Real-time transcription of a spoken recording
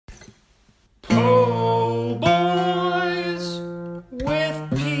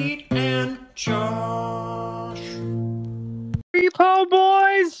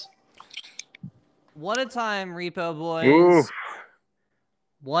What a time, Repo Oof. Boys.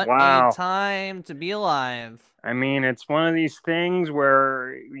 What a Wow. time to be alive. I mean, it's one of these things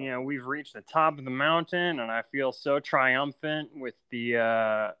where, we've reached the top of the mountain, and I feel so triumphant with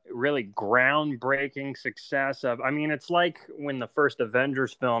the really groundbreaking success of. I mean, it's like when the first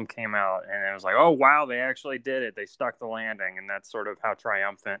Avengers film came out, and it was like, oh, wow, they actually did it. They stuck the landing. And that's sort of how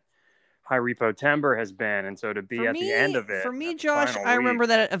triumphant High Repo Timber has been. And so to For be at the end me, of for it, me, at the Josh, final I week, remember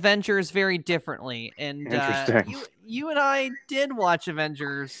that Avengers very differently, and interesting. you and I did watch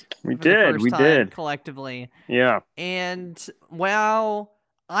Avengers We for the did. first We time did. collectively, Yeah. and wow,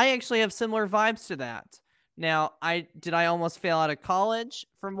 I actually have similar vibes to that. Now, I almost fail out of college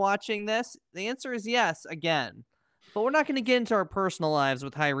from watching this? The answer is yes, again. But we're not going to get into our personal lives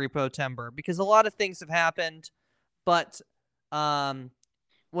with High Repo Timber because a lot of things have happened. But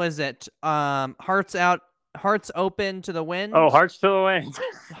was it hearts open to the Oh, wind? Hearts to the Wind.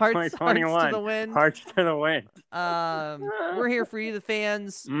 Hearts to 2021. the wind. Hearts to the Wind. We're here for you, the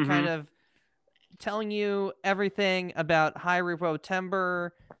fans, kind Mm-hmm. of telling you everything about High Repo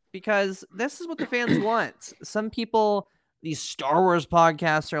Timber because this is what the fans want. Some people, these Star Wars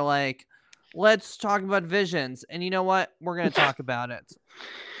podcasts are like, let's talk about Visions. And you know what? We're going to talk about it.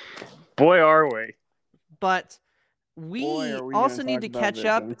 Boy, are we. But Boy, we are we going also to need talk to about catch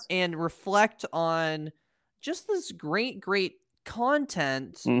up Visions. and reflect on just this great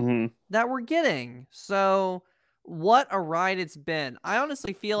content Mm-hmm. that we're getting. So, what a ride it's been. I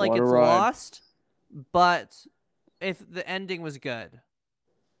honestly feel like What a it's ride. lost, but if the ending was good,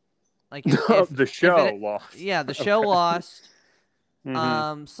 like if The if show it, lost. yeah, the show Okay. lost.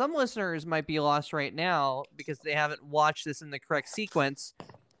 Mm-hmm. Some listeners might be lost right now because they haven't watched this in the correct sequence.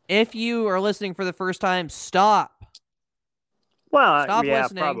 If you are listening for the first time, stop. Well, Stop yeah,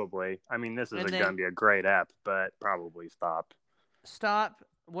 listening, probably. I mean, this is and going to then be a great ep, but probably stop. stop.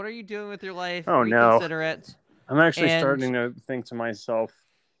 What are you doing with your life? Oh, no. Reconsider it. I'm actually And starting to think to myself,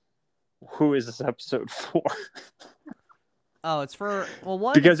 who is this episode for? oh, it's for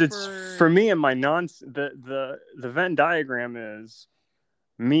one. Because It's it's for for me and my the Venn diagram is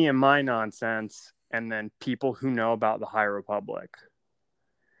me and my nonsense, and then people who know about the High Republic.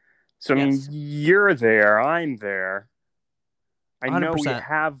 So I mean, yes, you're there, I'm there. I know we 100%.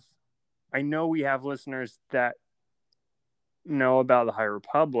 have, I know we have listeners that know about the High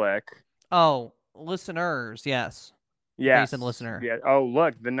Republic. Oh, listeners, yes. I thought you said Yes, listener. yeah. Oh,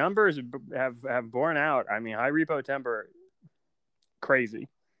 look, the numbers have borne out. I mean, High Repo Timber, crazy,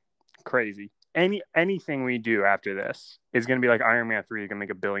 crazy. Anything we do after this is going to be like Iron Man 3 is going to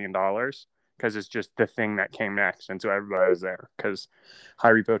make $1 billion because it's just the thing that came next, and so everybody was there because High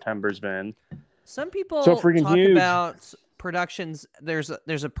Repo Timber's been Some so people freaking talk huge. about productions. There's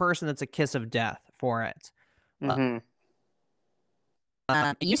a person that's a kiss of death for it. Mm-hmm.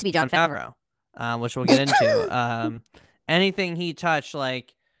 It used to be Jon Favreau, which we'll get into. Anything he touched,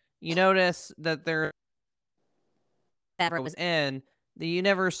 like you notice that there Favreau was in, that you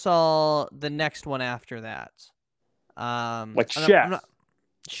never saw the next one after that. Like I'm Chef. not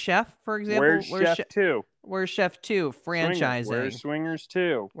Chef, for Where's example. Chef 2? Where's Chef 2 Swingers. Where's franchising? Swingers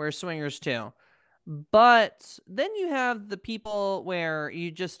 2? Where's Swingers 2? But then you have the people where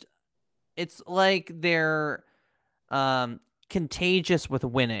it's like they're contagious with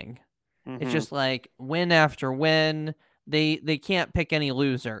winning. It's Mm-hmm. just like win after win. They can't pick any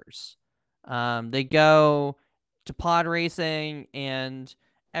losers. They go to pod racing and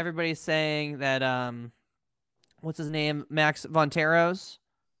everybody's saying that what's his name? Max Vonteros.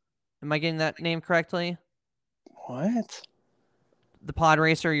 Am I getting that name correctly? What? The pod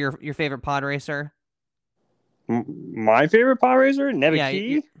racer, your favorite pod racer? My favorite Power Racer? Yeah,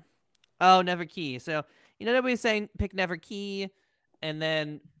 Nebaki? oh, Never Key. So, everybody's saying pick Never Key, and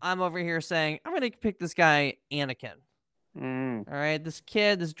then I'm over here saying, I'm going to pick this guy, Anakin. Mm. All right, this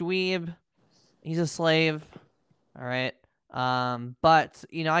kid, this dweeb, he's a slave. All right. But,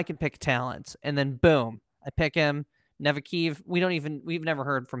 I can pick talent, and then boom, I pick him. Never Key, we've never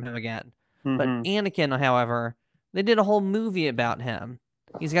heard from him again. But Mm-hmm. Anakin, however, they did a whole movie about him.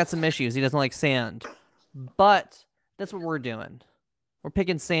 He's got some issues. He doesn't like sand. But that's what we're doing. We're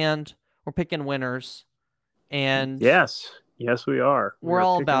picking sand. We're picking winners. And Yes. Yes, we are. We we're are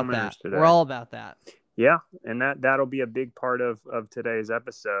all picking about winners that. We're today. all about that. Yeah, and that'll be a big part of today's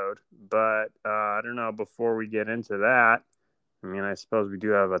episode. But I don't know, before we get into that, I mean, I suppose we do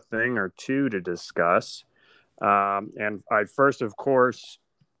have a thing or two to discuss. And I first, of course,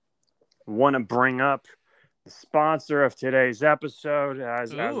 want to bring up the sponsor of today's episode.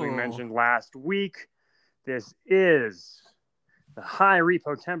 As we Ooh. mentioned last week, this is the High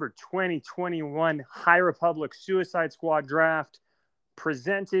Repo Timber 2021 High Republic Suicide Squad Draft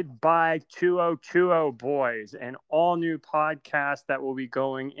presented by 2020 Boys, an all new podcast that will be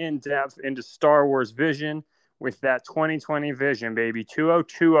going in depth into Star Wars vision with that 2020 vision, baby.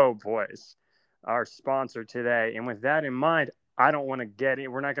 2020 Boys, our sponsor today. And with that in mind, I don't want to get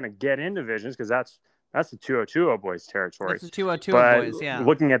in. We're not going to get into visions because that's the 2020 Boys territory. That's the 2020 Boys, yeah.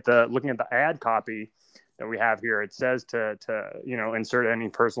 Looking at the ad copy that we have here, it says to insert any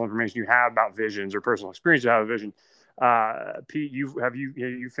personal information you have about visions or personal experience you have with vision. Pete,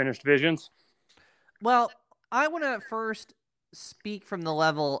 you finished Visions? Well, I want to first speak from the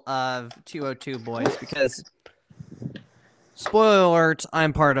level of 202 Boys because, spoiler alert,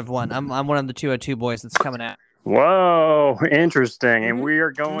 I'm part of one. I'm one of the 202 Boys that's coming out. Whoa, interesting. And we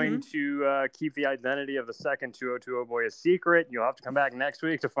are going to keep the identity of the second 2020 Boy a secret. You'll have to come back next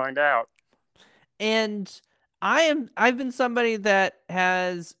week to find out. And I've been somebody that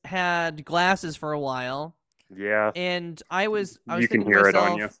has had glasses for a while. Yeah. And I was you can thinking hear to myself,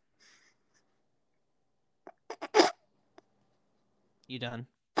 it on you. You done?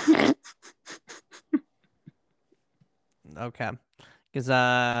 Okay.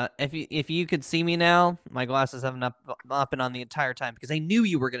 Because if you could see me now, my glasses haven't not been on the entire time because I knew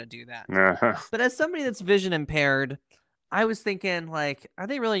you were gonna do that. Uh-huh. But as somebody that's vision impaired, I was thinking, like, are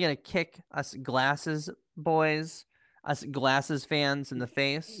they really gonna kick us glasses boys, us glasses fans in the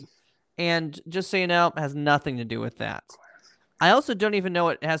face? And just so you know, it has nothing to do with that. I also don't even know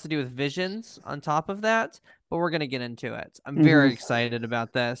what it has to do with visions on top of that, but we're gonna get into it. I'm very excited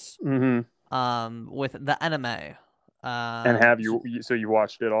about this. With the anime. And have you? So you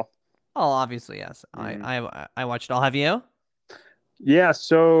watched it all? Oh, obviously yes. I watched it all. Have you? Yeah.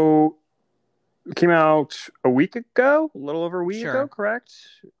 So it came out a week ago, a little over a week ago, correct?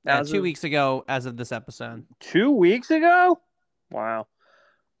 Yeah, 2 weeks ago, as of this episode. 2 weeks ago? Wow.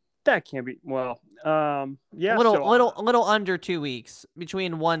 That can't be. Well, yeah. A little under 2 weeks,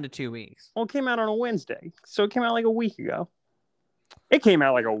 between 1 to 2 weeks. Well, it came out on a Wednesday, so it came out like a week ago. It came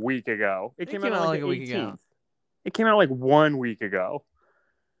out like a week ago. It came out like a week ago. It came out like 1 week ago.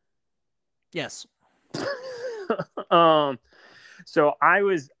 Yes. So I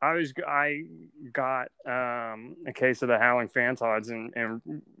got a case of the Howling Phantods and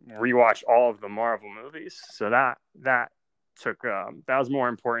rewatched all of the Marvel movies. So that took that was more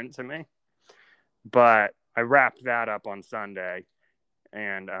important to me. But I wrapped that up on Sunday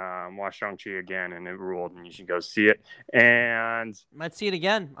and watched Shang-Chi again, and it ruled, and you should go see it. And I might see it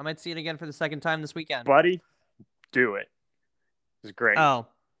again. I might see it again for the second time this weekend. Buddy, do it. It's great. Oh,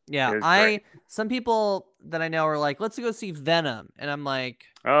 yeah. Some people that I know are like, let's go see Venom. And I'm like,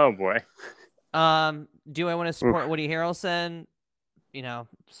 oh boy. Do I want to support Woody Harrelson?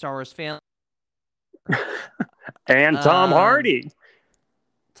 Star Wars fan. And Tom Hardy.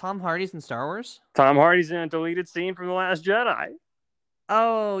 Tom Hardy's in Star Wars? Tom Hardy's in a deleted scene from The Last Jedi.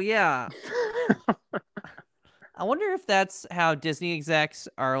 Oh, yeah. I wonder if that's how Disney execs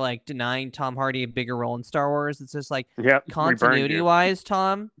are like denying Tom Hardy a bigger role in Star Wars. It's just like, continuity-wise,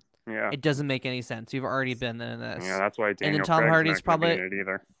 Tom, it doesn't make any sense. You've already been in this. Yeah, that's why Daniel and then Tom Craig's Hardy's not probably in it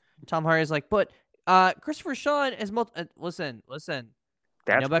either. Tom Hardy's like, but Christopher Sean is listen. That's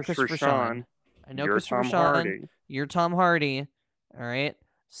I know about Christopher Sean. I know Christopher Sean. You're Tom Hardy. All right.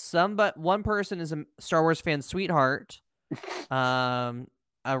 One person is a Star Wars fan sweetheart. A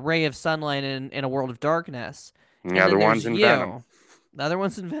ray of sunlight in a world of darkness. The other one's in Venom. The other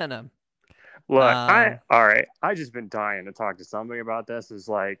one's in Venom. Look, I just been dying to talk to somebody about this. Is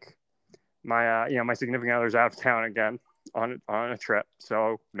like my my significant other's out of town again on a trip,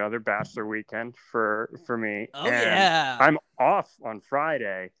 so another bachelor weekend for me. Oh, yeah. I'm off on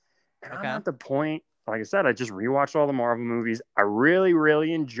Friday, and I'm at the point. Like I said, I just rewatched all the Marvel movies. I really,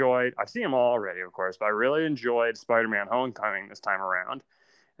 really enjoyed. I've seen them all already, of course, but I really enjoyed Spider-Man: Homecoming this time around.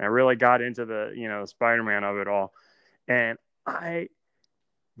 And I really got into the Spider-Man of it all. And I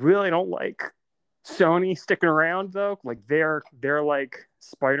really don't like Sony sticking around though. Like they're like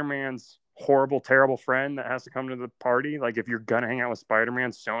Spider-Man's horrible, terrible friend that has to come to the party. Like if you're gonna hang out with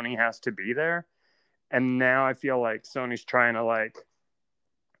Spider-Man, Sony has to be there. And now I feel like Sony's trying to like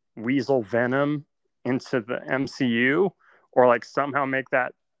weasel Venom into the MCU, or like somehow make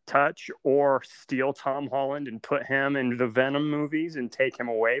that touch, or steal Tom Holland and put him in the Venom movies and take him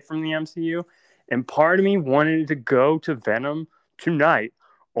away from the MCU. And part of me wanted to go to Venom tonight,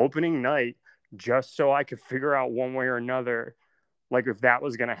 opening night, just so I could figure out one way or another, like if that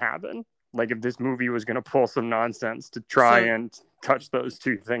was going to happen, like if this movie was going to pull some nonsense to try and touch those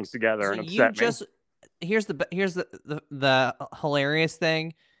two things together and upset me. Here's the hilarious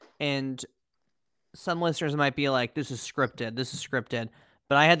thing, and some listeners might be like, this is scripted.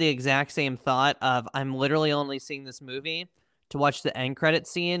 But I had the exact same thought of, I'm literally only seeing this movie to watch the end credit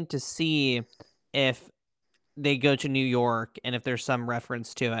scene to see if they go to New York and if there's some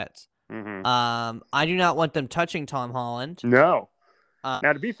reference to it. Mm-hmm. I do not want them touching Tom Holland. No.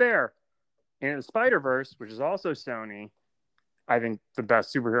 Now, to be fair, in the Spider-Verse, which is also Sony, I think the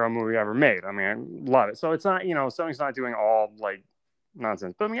best superhero movie ever made. I mean, I love it. So it's not, Sony's not doing all like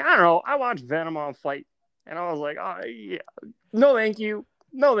nonsense. But I mean, I don't know. I watched Venom on flight, and I was like, oh yeah, no, thank you,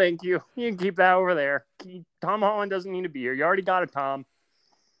 no, thank you. You can keep that over there. Tom Holland doesn't need to be here. You already got a Tom.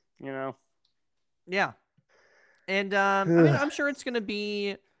 Yeah, and I mean, I'm sure it's gonna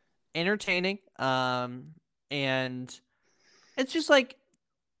be entertaining. And it's just like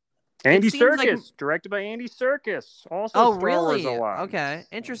Andy Serkis, directed by Andy Serkis. Also, Star Wars alum. Okay,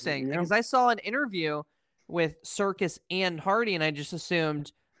 interesting. Yeah. Because I saw an interview with Serkis and Hardy, and I just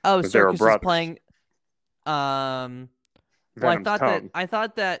assumed, Serkis is playing. Well, I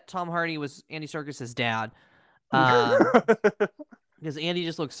thought that Tom Hardy was Andy Serkis's dad, because Andy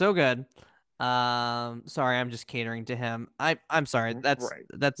just looks so good. Sorry, I'm just catering to him. I'm sorry. That's right.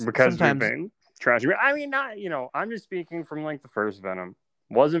 That's because sometimes... we've been trashing. I mean, not I'm just speaking from like the first Venom.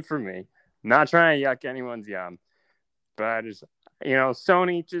 Wasn't for me. Not trying to yuck anyone's yum, but I just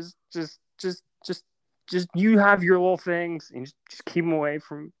Sony just you have your little things and just keep them away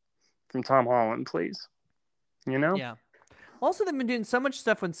from Tom Holland, please. Yeah. Also, they've been doing so much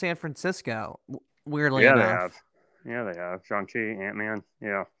stuff in San Francisco. Weirdly enough. They have Shang-Chi, Ant-Man.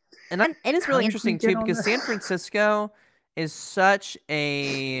 Yeah. And it's really interesting too, because San Francisco is such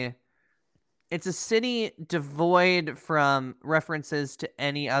a... It's a city devoid from references to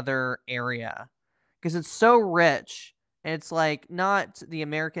any other area, because it's so rich. And it's like not the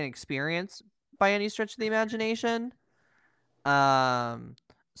American experience by any stretch of the imagination.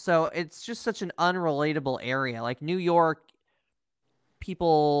 So it's just such an unrelatable area. Like New York,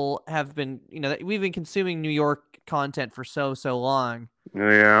 people have been, we've been consuming New York content for so long.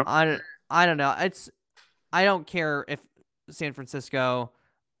 Yeah. I don't know. I don't care if San Francisco,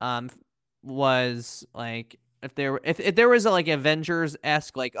 was like, if there was a like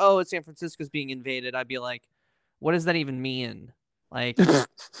Avengers-esque, like, oh, San Francisco's being invaded, I'd be like, what does that even mean? Like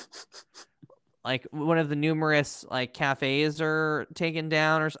like one of the numerous like cafes are taken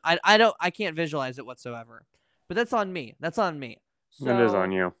down, or I can't visualize it whatsoever. But that's on me. So, it is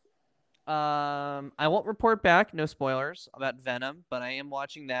on you. I won't report back, no spoilers about Venom, but I am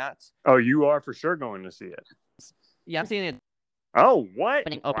watching that. Oh, you are for sure going to see it. Yeah, I'm seeing it. Oh, what?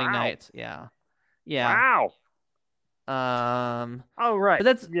 Opening night. Yeah. Wow. Oh, right. But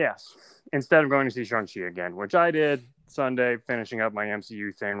that's... Yes. Instead of going to see Shang-Chi again, which I did Sunday, finishing up my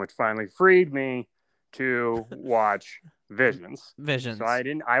MCU thing, which finally freed me to watch Visions. So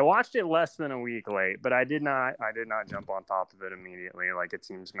I watched it less than a week late, but I did not jump on top of it immediately like it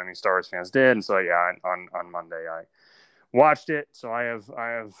seems many Star Wars fans did. And so yeah, on Monday I watched it. So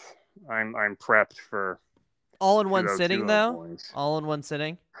I'm prepped for all in one sitting though. Boys. All in one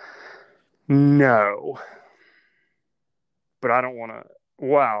sitting? No. But I don't want to.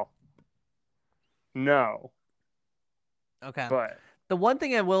 Wow. No. Okay. But the one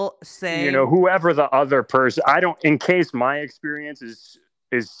thing I will say, whoever the other person, in case my experience is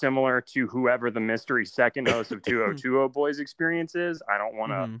similar to whoever the mystery second host of 2020 Boys experience is, I don't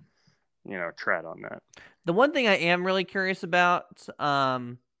want to, tread on that. The one thing I am really curious about,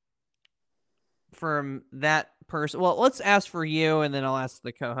 from that person, well, let's ask for you, and then I'll ask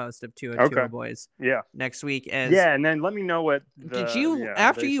the co-host of 2020 Boys. Yeah. Next week. And then let me know what.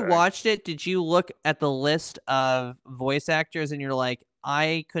 After you watched it, did you look at the list of voice actors and you're like,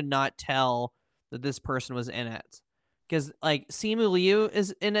 I could not tell that this person was in it? Because like Simu Liu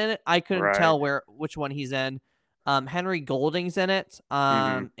is in it, I couldn't tell which one he's in. Henry Golding's in it,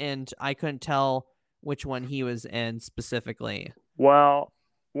 and I couldn't tell which one he was in specifically. Well,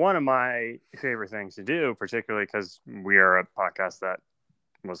 one of my favorite things to do, particularly because we are a podcast that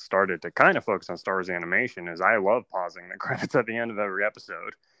was started to kind of focus on Star Wars animation, is I love pausing the credits at the end of every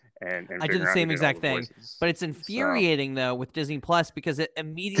episode. And I do the same exact thing. But it's infuriating though with Disney Plus, because it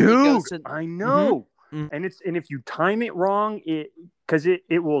immediately goes to... I know. And if you time it wrong,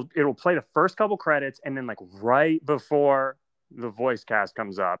 it'll play the first couple credits, and then like right before the voice cast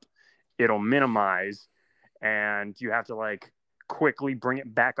comes up, it'll minimize, and you have to like quickly bring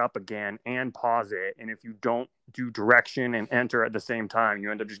it back up again and pause it. And if you don't do direction and enter at the same time, you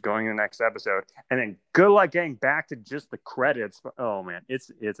end up just going to the next episode, and then good luck getting back to just the credits. Oh man,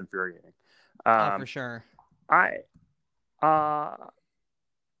 it's infuriating. For sure. I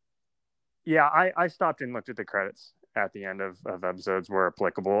stopped and looked at the credits at the end of episodes where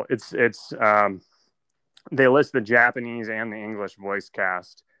applicable. It's they list the Japanese and the English voice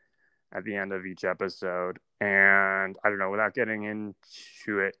cast at the end of each episode. And I don't know, without getting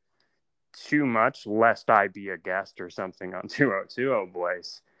into it too much, lest I be a guest or something on 2020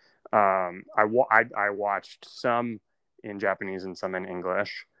 Boys, I watched some in Japanese and some in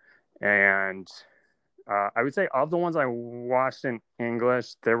English. And I would say of the ones I watched in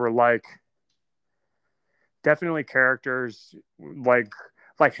English, there were like definitely characters like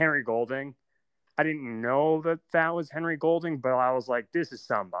Henry Golding. I didn't know that was Henry Golding, but I was like, this is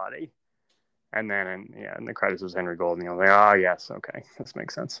somebody. And then, in the credits was Henry Golding. I was like, oh, yes, okay, this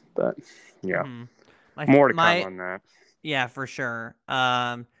makes sense. But, yeah, more to come on that. Yeah, for sure.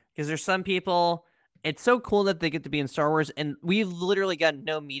 Because there's some people, it's so cool that they get to be in Star Wars, and we've literally got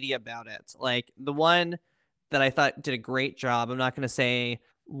no media about it. Like, the one that I thought did a great job, I'm not going to say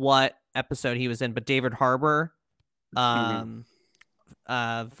what episode he was in, but David Harbour,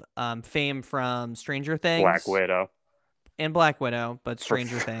 of fame from Stranger Things. Black Widow. And Black Widow, but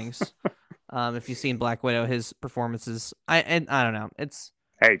Stranger Things. If you've seen Black Widow, his performances, I don't know.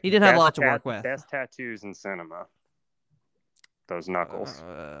 He did have a lot to work with. Best tattoos in cinema. Those knuckles.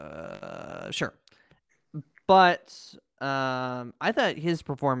 Sure. But I thought his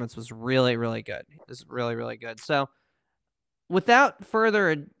performance was really, really good. It was really, really good. So without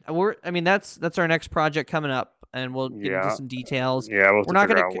further, that's our next project coming up, and we'll get into some details. Yeah, we'll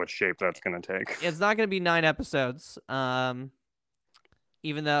figure out what shape that's going to take. It's not going to be 9 episodes.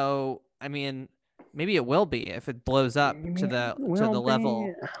 Even though, maybe it will be if it blows up to the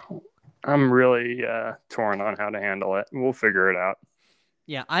level. I'm really torn on how to handle it. We'll figure it out.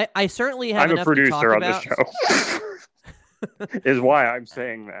 Yeah, I certainly have. I'm enough a producer to talk on about. the show. Is why I'm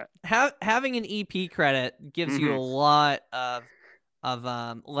saying that. Having an EP credit gives you a lot of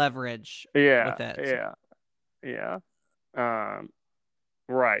leverage. Yeah, with it. Yeah.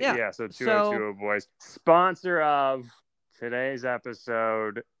 Right. Yeah. So 2020 Boys, sponsor of today's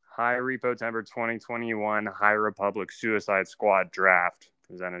episode, High Repo Timber 2021 High Republic Suicide Squad Draft,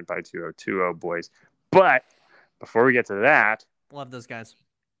 presented by 2020 Boys. But before we get to that, love those guys.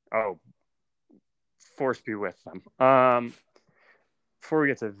 Oh, force be with them. Before we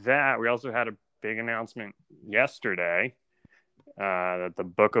get to that, we also had a big announcement yesterday that the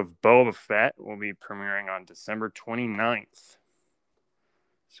Book of Boba Fett will be premiering on December 29th.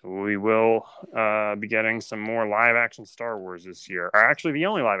 So we will be getting some more live-action Star Wars this year. Or actually, the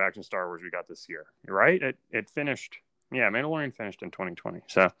only live-action Star Wars we got this year, right? It finished. Yeah, Mandalorian finished in 2020.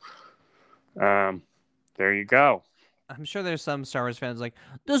 So there you go. I'm sure there's some Star Wars fans like,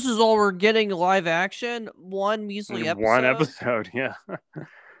 this is all we're getting live action? One measly episode? One episode, yeah.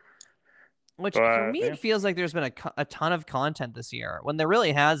 Which, for me, it feels like there's been a ton of content this year, when there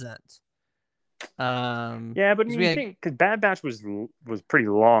really hasn't. Yeah, but you think, because Bad Batch was pretty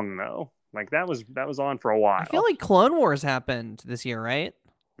long, though. Like, that was on for a while. I feel like Clone Wars happened this year, right?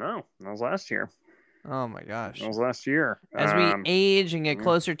 No, that was last year. Oh, my gosh. That was last year. As we age and get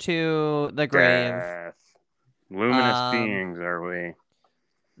closer to the grave. Death. Luminous beings, are we?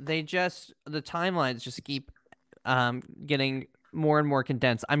 The timelines just keep getting more and more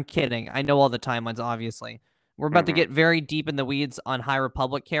condensed. I'm kidding. I know all the timelines, obviously. We're about to get very deep in the weeds on High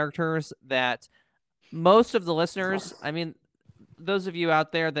Republic characters that most of the listeners, those of you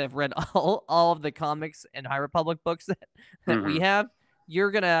out there that have read all of the comics and High Republic books that we have,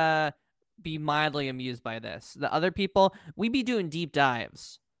 you're going to be mildly amused by this. The other people, we be doing deep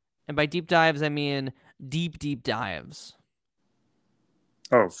dives. And by deep dives, I mean deep dives.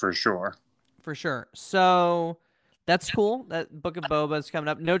 Oh, for sure. For sure. So that's cool. That Book of Boba is coming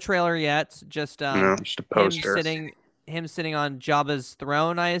up. No trailer yet. Just a poster. Him sitting on Jabba's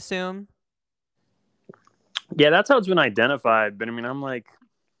throne, I assume. Yeah, that's how it's been identified. But I'm like,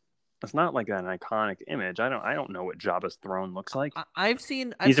 it's not like an iconic image. I don't know what Jabba's throne looks like. I've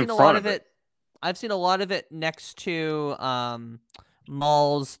seen a lot of it. I've seen a lot of it next to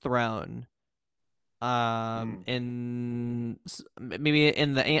Maul's throne. In maybe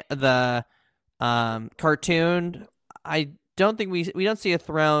in the cartoon, I don't think we don't see a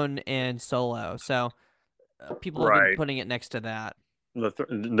throne in Solo, so people have been putting it next to that.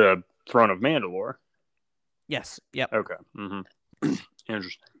 The throne of Mandalore. Yes. Yep. Okay.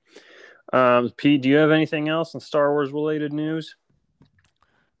 Interesting. Pete, do you have anything else in Star Wars related news?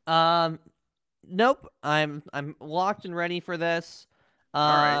 Nope. I'm locked and ready for this.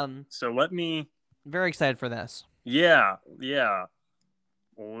 All right. So let me. Very excited for this. Yeah.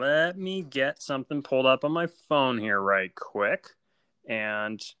 Let me get something pulled up on my phone here right quick,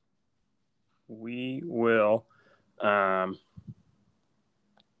 and we will.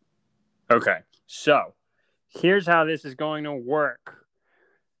 Okay. So here's how this is going to work.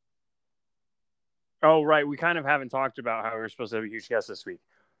 Oh, right. We kind of haven't talked about how we were supposed to have a huge guest this week.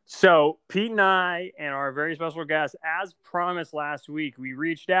 So Pete and I and our very special guest, as promised last week, we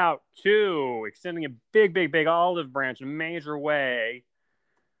reached out to extending a big olive branch in a major way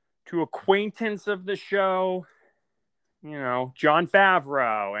to acquaintance of the show, Jon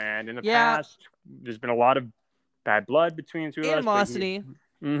Favreau. And in the Yeah, past, there's been a lot of bad blood between the two of us. animosity.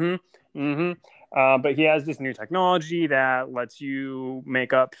 But he has this new technology that lets you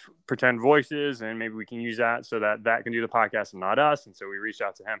make up pretend voices, and maybe we can use that so that can do the podcast and not us. And so we reached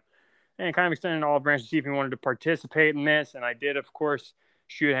out to him and kind of extended an olive branch to see if he wanted to participate in this. And I did, of course,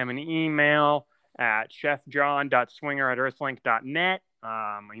 shoot him an email at chefjohn.swinger@earthlink.net.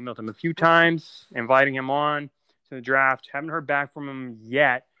 I emailed him a few times, inviting him on to the draft. Haven't heard back from him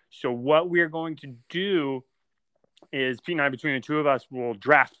yet. So what we're going to do is Pete and I, between the two of us, will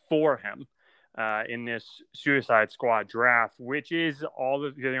draft for him in this Suicide Squad draft, which is all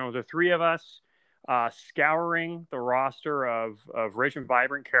the three of us scouring the roster of rich and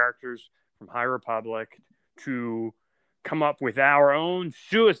vibrant characters from High Republic to come up with our own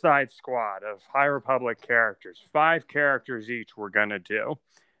Suicide Squad of High Republic characters. 5 characters each we're going to do.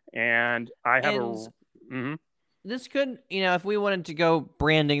 And I have This could, if we wanted to go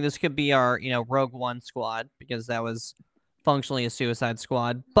branding, this could be our, Rogue One squad, because that was functionally a Suicide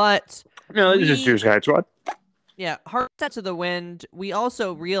Squad. But no, this is Suicide Squad. Yeah, heart set to the wind. We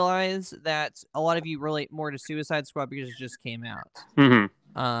also realize that a lot of you relate more to Suicide Squad because it just came out.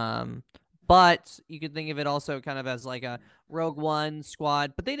 But you could think of it also kind of as like a Rogue One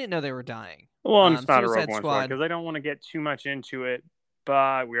squad, but they didn't know they were dying. Well, it's not a Rogue One squad because I don't want to get too much into it.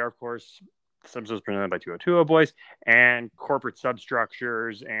 But we are, of course, this episode is presented by 202 Boys, and corporate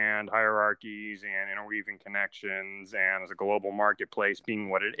substructures and hierarchies and interweaving connections, and as a global marketplace being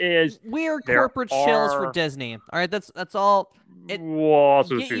what it is. We're corporate shills for Disney. All right, that's all. Well,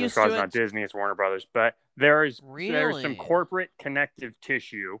 also Suicide Squad is not Disney, it's Warner Brothers. But there's some corporate connective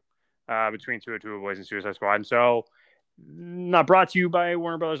tissue between 202 Boys and Suicide Squad. And so, not brought to you by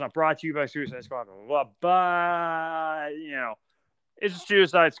Warner Brothers, not brought to you by Suicide Squad, blah, blah, blah, but, it's a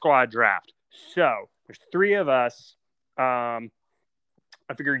Suicide Squad draft. So there's 3 of us. I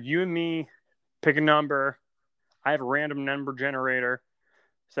figure you and me pick a number. I have a random number generator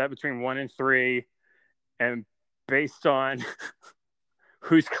set between 1 and 3, and based on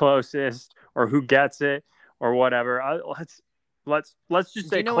who's closest or who gets it or whatever, let's just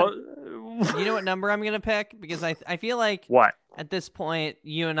say. Do you know what number I'm gonna pick? Because I feel like what at this point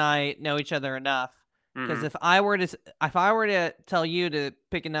you and I know each other enough. Because if I were to tell you to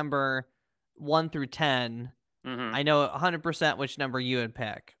pick a number 1 through 10, I know 100% which number you would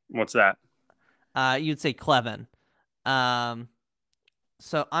pick. What's that? You'd say Clevin. So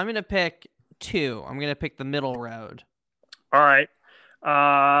I'm gonna pick 2. I'm gonna pick the middle road. All right.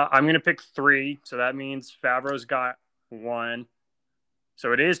 I'm gonna pick 3. So that means Favreau's got 1.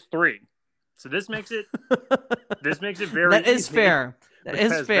 So it is 3. So this makes it very. That is fair. That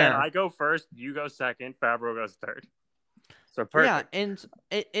is fair. I go first, you go second, Favreau goes third. So perfect. Yeah, and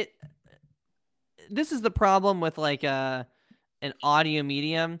this is the problem with like an audio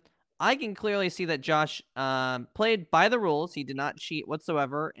medium. I can clearly see that Josh played by the rules. He did not cheat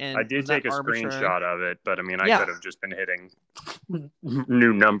whatsoever. And I did take a screenshot of it, but I mean, I could have just been hitting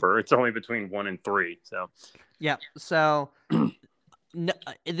new number. It's only between 1 and 3. So yeah. So no,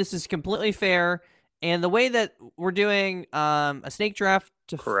 this is completely fair. And the way that we're doing a snake draft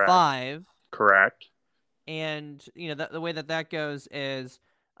to 5. Correct. And, the way that goes is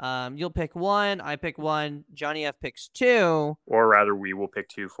you'll pick 1, I pick 1, Johnny F picks 2. Or rather, we will pick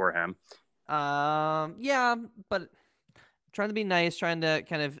 2 for him. Yeah, but trying to be nice, trying to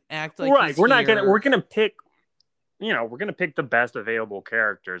kind of act like right. We're going to pick, we're going to pick the best available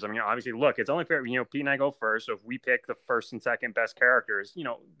characters. I mean, obviously, look, it's only fair, Pete and I go first. So if we pick the first and second best characters,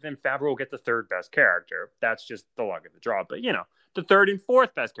 then Favreau will get the third best character. That's just the luck of the draw. But, the third and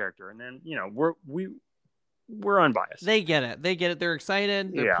fourth best character. And then, we're unbiased. They get it. They're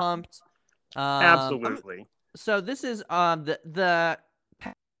excited. They're pumped. Absolutely. So this is the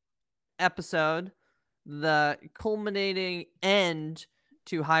episode, the culminating end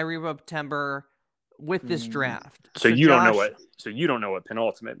to High Republic with this draft. So you don't know what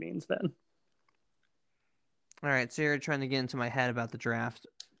penultimate means then. All right, so you're trying to get into my head about the draft.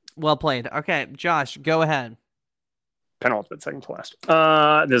 Well played. Okay, Josh, go ahead. Penultimate, second to last.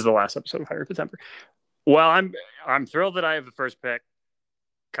 This is the last episode of High Republic. Well, I'm thrilled that I have the first pick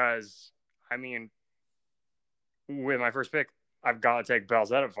because, I mean, with my first pick, I've got to take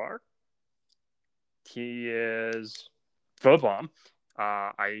Belzetifar. He is the bomb.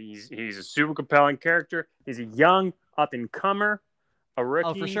 He's a super compelling character. He's a young up and comer, a rookie.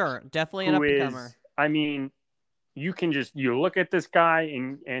 Oh, for sure, definitely an up and comer. I mean, you can just you look at this guy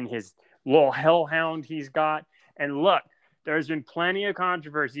and his little hellhound he's got, and look, there's been plenty of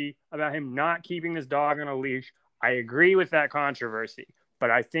controversy about him not keeping this dog on a leash. I agree with that controversy,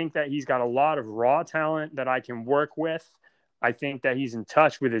 but I think that he's got a lot of raw talent that I can work with. I think that he's in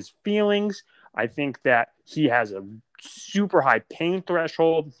touch with his feelings. I think that he has a super high pain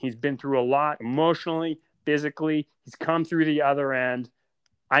threshold. He's been through a lot emotionally, physically. He's come through the other end.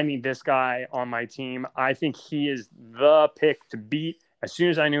 I need this guy on my team. I think he is the pick to beat. As soon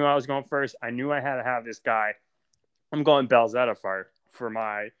as I knew I was going first, I knew I had to have this guy. I'm going Belzettifar for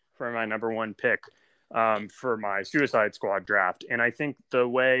my number one pick for my Suicide Squad draft. And I think the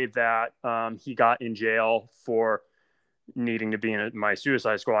way that he got in jail for needing to be in my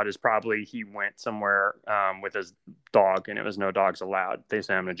Suicide Squad is probably he went somewhere with his dog and it was no dogs allowed. They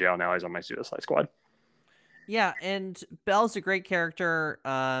sent him to jail. Now he's on my Suicide Squad. Yeah, and Bell's a great character.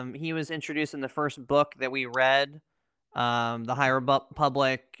 He was introduced in the first book that we read, The High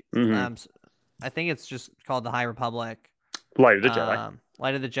Republic. Mm-hmm. I think it's just called The High Republic. Light of the Jedi.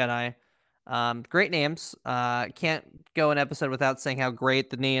 Light of the Jedi. Great names. Can't go an episode without saying how great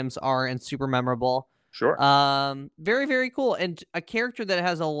the names are and super memorable. Sure. Very, very cool. And a character that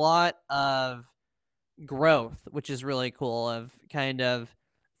has a lot of growth, which is really cool, of kind of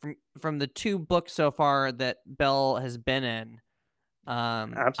from the two books so far that Bell has been in.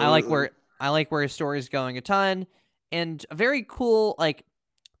 Absolutely. I like where his story is going a ton. And a very cool, like,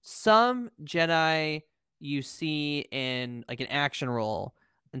 some Jedi you see in like an action role,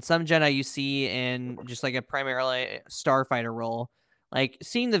 and some Jedi you see in just like a primarily starfighter role. Like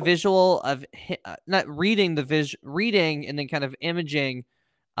seeing the visual of not reading reading and then kind of imaging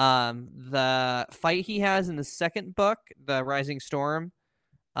the fight he has in the second book, The Rising Storm,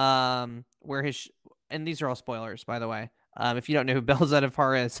 where and these are all spoilers, by the way. If you don't know who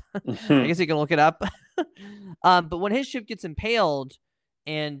Belzettifar is, I guess you can look it up. But when his ship gets impaled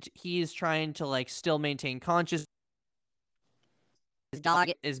and he's trying to like still maintain consciousness, his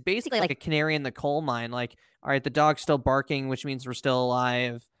dog is basically like a canary in the coal mine. Like, all right, the dog's still barking, which means we're still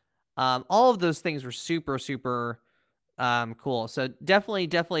alive. All of those things were super, super cool. So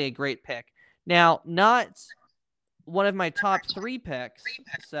definitely a great pick. Now, not one of my top 3 picks.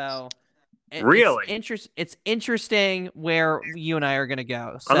 So really, it's interesting where you and I are gonna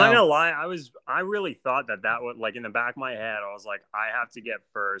go. So, I'm not gonna lie, I really thought that would, like, in the back of my head, I was like, I have to get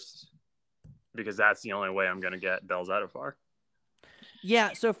first because that's the only way I'm gonna get Belzettifar.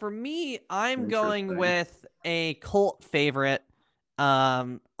 Yeah, so for me, I'm going with a cult favorite.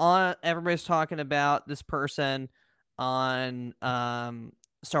 Everybody's talking about this person on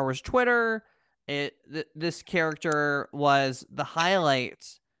Star Wars Twitter. This character was the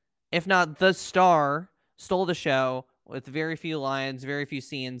highlight, if not the star, stole the show with very few lines, very few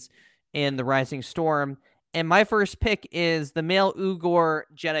scenes in The Rising Storm. And my first pick is the male Uyghur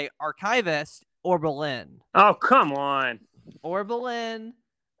Jedi archivist, Oberlin. Oh, come on. Oberlin.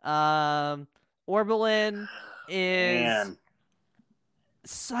 Oberlin is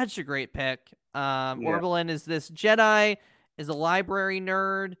such a great pick. Oberlin is this Jedi, is a library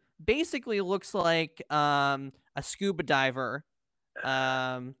nerd, basically looks like a scuba diver.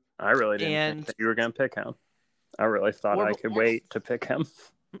 I really didn't think that you were going to pick him. I really thought I could wait to pick him.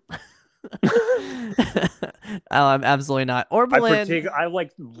 I'm absolutely not. Oberlin. I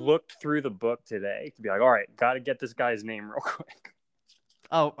like looked through the book today to be like, all right, got to get this guy's name real quick.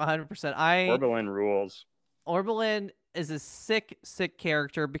 Oh, 100%. Oberlin rules. Oberlin is a sick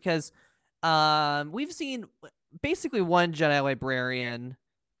character because we've seen basically one Jedi librarian,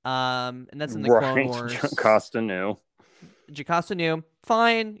 and that's in the Clone Wars. Jocasta Nu.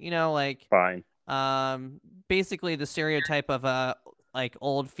 Fine, fine. Basically the stereotype of a like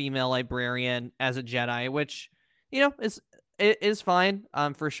old female librarian as a Jedi, which is fine,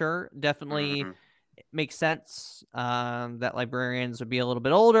 for sure. Definitely makes sense that librarians would be a little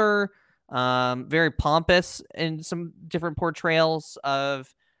bit older, very pompous in some different portrayals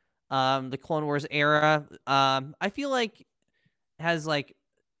of the Clone Wars era. I feel like has like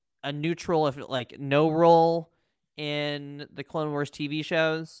a neutral, if like no role in the Clone Wars TV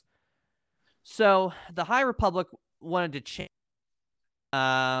shows. So the High Republic wanted to change.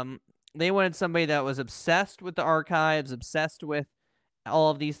 They wanted somebody that was obsessed with the archives, obsessed with all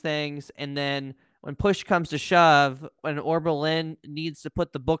of these things, and then when push comes to shove, when Oberlin needs to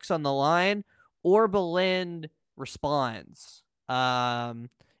put the books on the line, Oberlin responds. In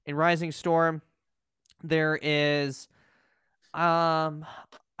Rising Storm, there is,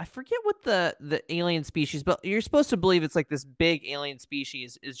 I forget what the alien species, but you're supposed to believe it's like this big alien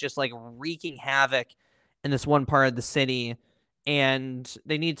species is just like wreaking havoc in this one part of the city. and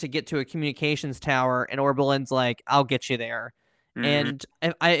they need to get to a communications tower, and Oberlin's like, I'll get you there. Mhm. And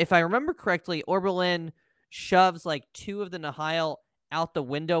if I remember correctly, Oberlin shoves like two of the Nihil out the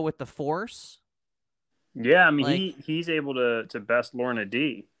window with the Force. Yeah, I mean Like, he's able to best Lorna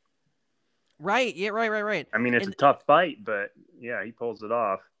D. right, yeah, right. I mean it's a And tough fight, but yeah, he pulls it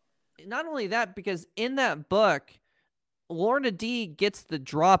off. not only that, because in that book, Lorna D gets the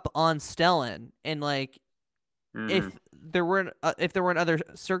drop on Stellan, and like Mhm. if there weren't other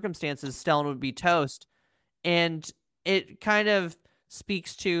circumstances, Stellan would be toast. And it kind of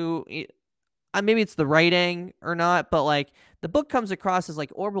speaks to maybe it's the writing or not, but like the book comes across as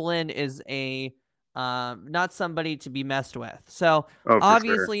like Oberlin is a not somebody to be messed with. So Oh, for sure.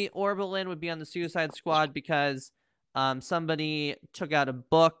 obviously Oberlin would be on the Suicide Squad because somebody took out a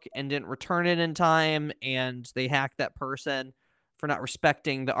book and didn't return it in time, and they hacked that person for not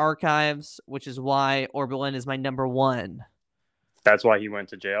respecting the archives, which is why Oberlin is my number one. That's why he went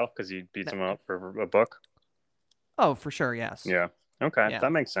to jail because he beats him up for a book. Oh, for sure, yes. Yeah. Okay, Yeah.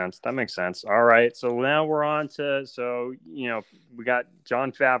 that makes sense. That makes sense. All right, so now we're on to we got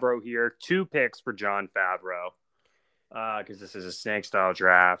Jon Favreau here. 2 picks for Jon Favreau because this is a snake style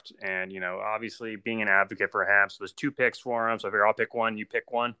draft, and obviously being an advocate for him, so there's 2 picks for him. So if I'll pick one, you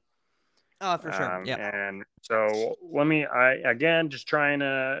pick one. Oh, for sure. Yeah. And so I again just trying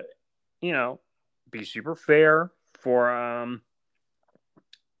to be super fair for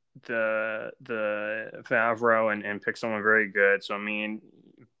the Favreau and pick someone very good. So I mean,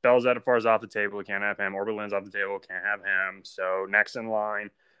 Bell's out as far as off the table. We can't have him. Oberlin's off the table. Can't have him. So next in line,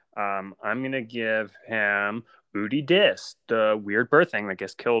 I'm gonna give him Udi Dis, the weird bird thing that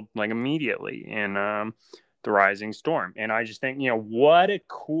gets killed like immediately in the Rising Storm. And I just think what a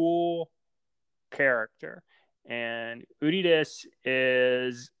cool character. And Udi Dis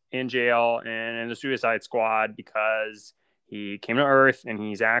is in jail and in the Suicide Squad because he came to Earth and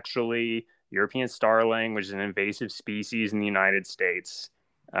he's actually European starling, which is an invasive species in the United States.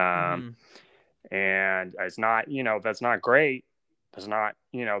 Um, Mm-hmm. and it's not, that's not great. That's not,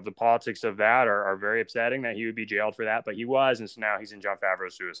 the politics of that are very upsetting that he would be jailed for that, but he was. And so now he's in Jon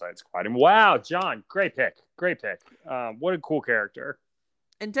Favreau's Suicide Squad. And wow, John, great pick. Great pick. What a cool character.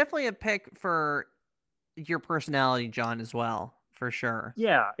 And definitely a pick for your personality, John, as well, for sure.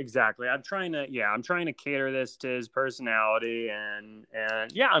 Yeah, exactly. I'm trying to cater this to his personality and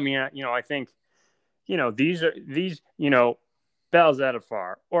yeah, I mean, I think, these Bell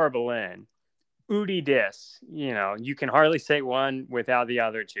Zettifar, Orbelin, Udi Dis, you can hardly say one without the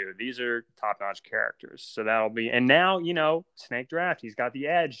other two. These are top-notch characters. So that'll be, and now, Snake Draft, he's got the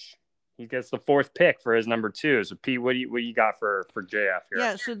edge. He gets the 4th pick for his number 2. So Pete, what do you got for JF here?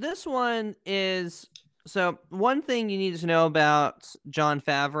 Yeah, so this one is one thing you need to know about Jon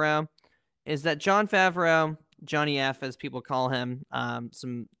Favreau is that Jon Favreau, Johnny F, as people call him,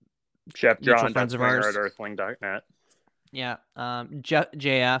 some Chef mutual John, friends of Swinger at ours, Earthling.net. yeah,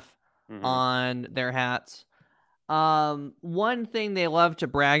 JF Mm-hmm. on their hats. One thing they love to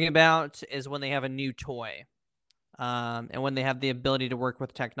brag about is when they have a new toy, and when they have the ability to work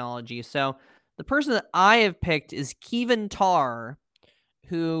with technology. So the person that I have picked is Kevin Tarr,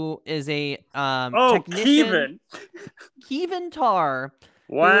 who is a Oh, technician. Kevin. Kevin Tarr,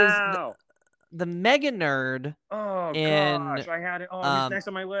 who is Wow. the mega nerd Oh in gosh, I had it. Oh, he's next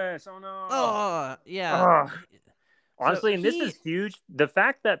on my list. Oh no. oh yeah. Oh, So honestly, and this he is huge. The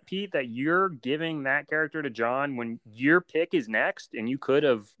fact that Pete, that you're giving that character to John when your pick is next, and you could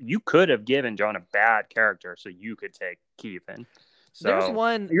have given John a bad character, so you could take Kevin. there's So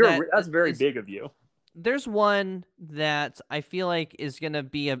one that that's very is big of you. there's one that I feel like is gonna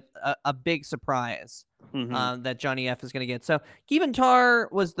be a big surprise, Mm-hmm. that Johnny F is gonna get. So Kevin Tarr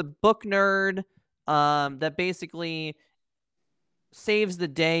was the book nerd, that basically saves the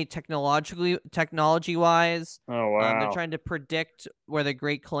day technology wise. Oh They're wow. trying to predict where the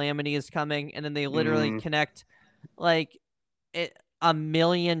great calamity is coming, and then they literally Mm, connect like a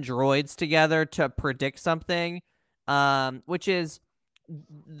million droids together to predict something, which is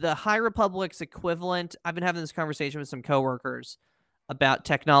the High Republic's equivalent. I've been having this conversation with some coworkers about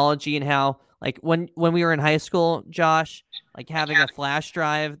technology and how, like, when we were in high school, Josh, like having a flash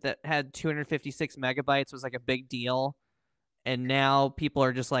drive that had 256 megabytes was like a big deal, and now people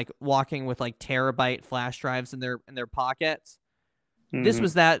are just like walking with like terabyte flash drives in their pockets. This mm-hmm.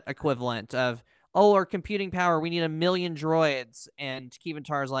 was that equivalent of, oh, our computing power, we need a million droids, and Kevin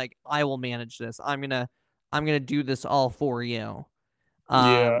Tarr's like, I will manage this. I'm gonna do this all for you.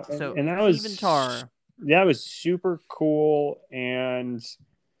 Yeah, So and Kevin Tarr, that was super cool and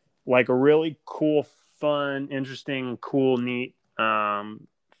like a really cool, fun, interesting, cool, neat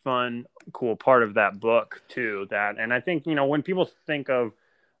fun, cool part of that book too. And I think, when people think of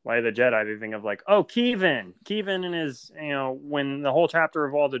Light of the Jedi, they think of like, oh, Keevan and his, when the whole chapter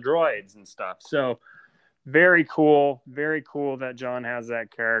of all the droids and stuff. So very cool that John has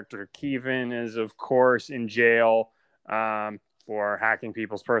that character. Keevan is, of course, in jail for hacking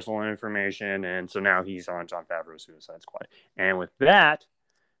people's personal information, and so now he's on Jon Favreau's Suicide Squad. And with that,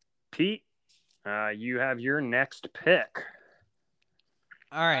 Pete, you have your next pick.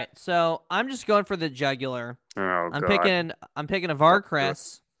 All right, so I'm just going for the jugular. Oh, I'm God. picking Avar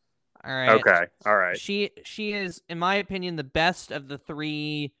Kriss. All right. Okay. All right. She is, in my opinion, the best of the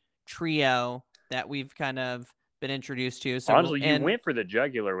three trio that we've kind of been introduced to. So honestly, you went for the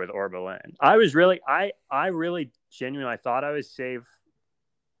jugular with Orbelin. I was really, I really genuinely, I thought I was safe.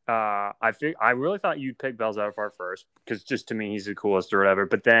 I really thought you'd pick Belzephar first because just to me he's the coolest or whatever.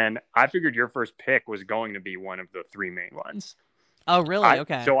 But then I figured your first pick was going to be one of the three main ones. Oh, really?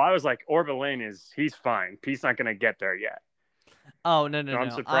 Okay. So I was like, Orbelin he's fine. Pete's not going to get there yet. Oh, no. I'm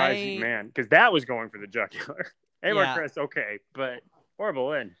surprised, man, because that was going for the jugular. Avar Kriss, okay, but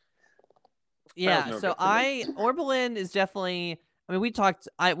Orbelin. Yeah, so Orbelin is definitely. I mean, we talked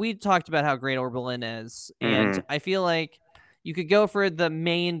about how great Orbelin is, and I feel like you could go for the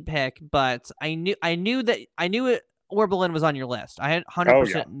main pick, but I knew Orbelin was on your list. I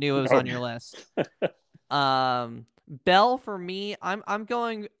 100% knew it was on your list. Bell for me,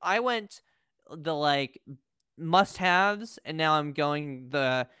 I went the like must-haves, and now I'm going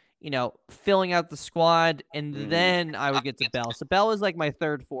the filling out the squad, and then I would get to Bell. So Bell is like my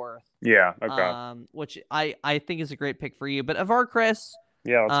third, fourth. Yeah. Okay. Which I think is a great pick for you. But Avar Kriss.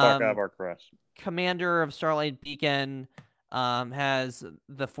 Yeah, let's talk Avar Kriss. Commander of Starlight Beacon, has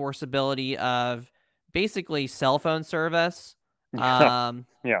the force ability of basically cell phone service. Yeah.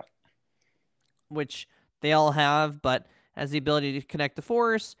 Which they all have, but has the ability to connect the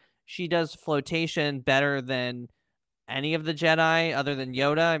force. She does flotation better than any of the Jedi other than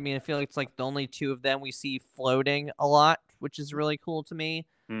Yoda. I mean, I feel like it's like the only two of them we see floating a lot, which is really cool to me.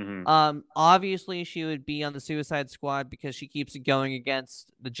 Obviously she would be on the Suicide Squad because she keeps going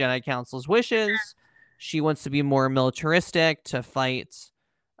against the Jedi Council's wishes. She wants to be more militaristic to fight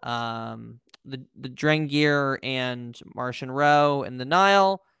the Drengir and Martian Row and the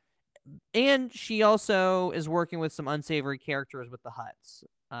Nile. And she also is working with some unsavory characters with the Hutts.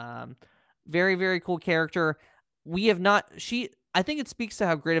 Very, very cool character. I think it speaks to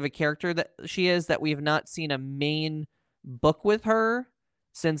how great of a character that she is that we have not seen a main book with her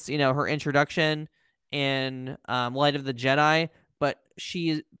since, her introduction in Light of the Jedi, but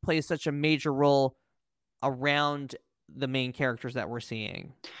she plays such a major role around the main characters that we're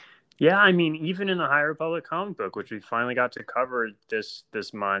seeing. Yeah, I mean, even in the High Republic comic book, which we finally got to cover this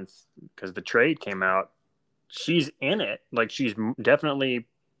month because the trade came out, she's in it. Like, she's definitely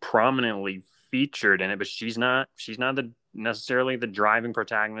prominently featured in it, but she's not necessarily the driving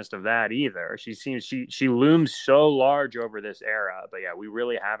protagonist of that either. She looms so large over this era, but yeah, we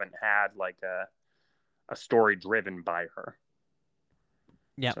really haven't had like a story driven by her.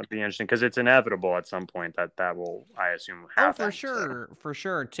 Yeah, so it'd be interesting because it's inevitable at some point that will, I assume, happen. For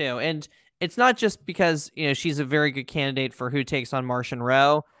sure too. And it's not just because she's a very good candidate for who takes on Martian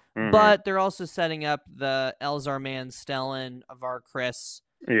Row, but they're also setting up the Elzar Mann, Stellan, Avar Kriss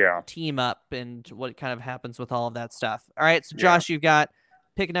team up and what kind of happens with all of that stuff. All right, so Josh, you've got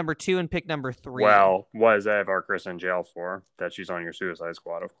pick number 2 and pick number 3. Well, what is Avar Kriss in jail for? That she's on your Suicide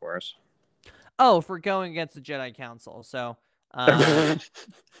Squad, of course. Oh, for going against the Jedi Council. So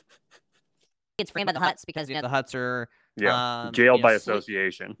it's framed by the Hutts because the Hutts are jailed by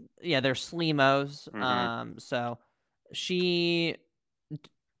association. Yeah, they're Sleemos. So she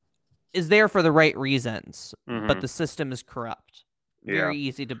is there for the right reasons, but the system is corrupt. Very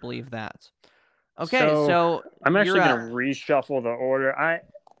easy to believe that. Okay, so I'm actually going to reshuffle the order.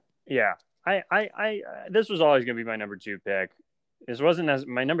 This was always going to be my number 2 pick. This wasn't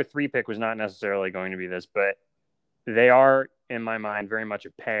my number 3 pick was not necessarily going to be this, but they are in my mind very much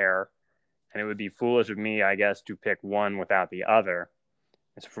a pair, and it would be foolish of me, I guess, to pick one without the other.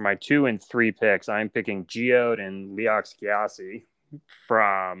 And so for my 2 and 3 picks, I'm picking Geode and Leox Gyasi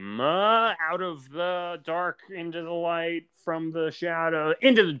from out of the dark into the light, from the shadow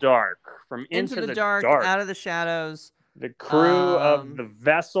into the dark, from into the dark, out of the shadows. The crew of the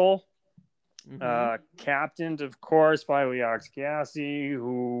vessel, captained, of course, by Leox Gyasi.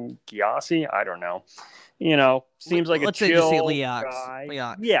 I don't know. Seems like a chill guy.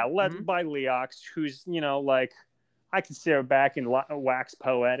 Leox. Yeah, led by Leox, who's like, I can sit back and wax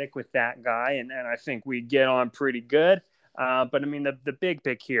poetic with that guy, and I think we get on pretty good. But I mean, the big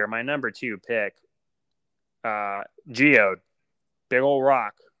pick here, my number 2 pick, Geode, big old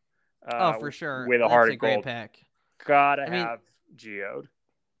rock Oh, for sure. With a That's heart a of great gold. pick. Gotta I mean, have Geode.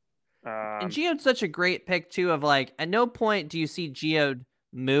 and Geode's such a great pick too. Of like, at no point do you see Geode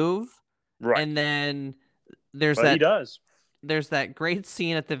move, Right. and then there's But he that does. there's that great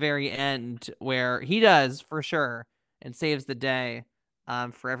scene at the very end where he does for sure and saves the day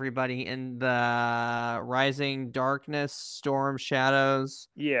for everybody in the rising darkness, storm, shadows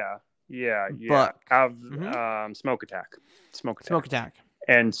Yeah. book. Have Mhm. Smoke Attack. Smoke attack.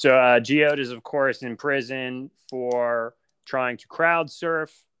 And so Geode is, of course, in prison for trying to crowd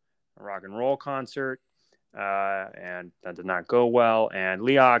surf a rock and roll concert. And that did not go well. And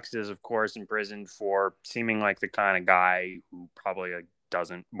Leox is, of course, in prison for seeming like the kind of guy who probably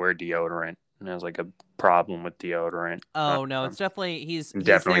doesn't wear deodorant and has like a problem with deodorant. Oh no, it's definitely he's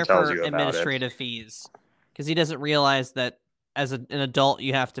Definitely there tells for you about it. administrative fees because he doesn't realize that as an adult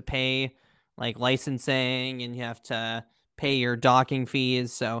you have to pay like licensing and you have to pay your docking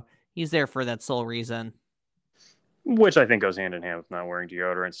fees. So he's there for that sole reason. Which I think goes hand in hand with not wearing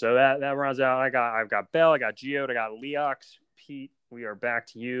deodorant. So that runs out. I've got Bell, I got Geode, I got Leox. Pete, we are back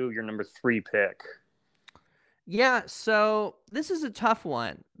to you. Your number 3 pick. Yeah, so this is a tough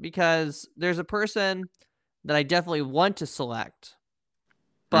one because there's a person that I definitely want to select,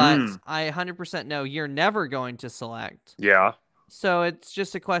 but I 100% know you're never going to select. Yeah. So it's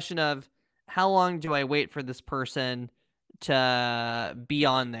just a question of how long do I wait for this person to be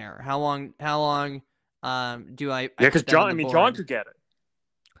on there? How long do I Yeah, because put them on John, the John board? could get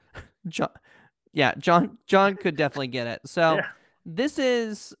it. John could definitely get it. So Yeah. this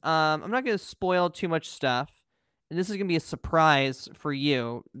is I'm not going to spoil too much stuff. And this is going to be a surprise for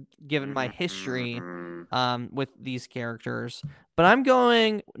you given my history with these characters. But I'm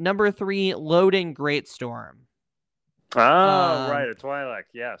going number 3, Loading Greatstorm. Oh, right, a Twi'lek.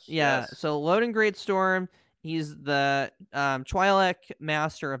 Yes. Yeah, Yes. so Loading Greatstorm, he's the Twi'lek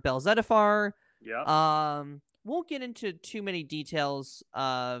master of Bel Zettifar. Yeah. Won't get into too many details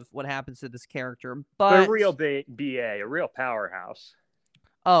of what happens to this character, But but a real BA, a real powerhouse.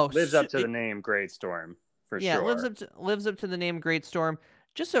 Lives up to the name Greatstorm for sure. lives up to the name Greatstorm.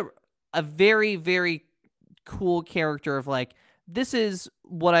 Just a very, very cool character of like, this is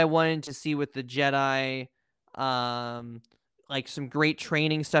what I wanted to see with the Jedi. Like some great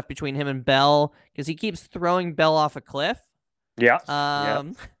training stuff between him and Bell because he keeps throwing Bell off a cliff. Yeah.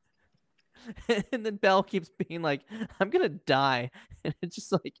 And then Bell keeps being like, I'm gonna die. And it's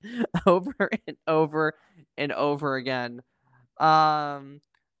just like over and over and over again.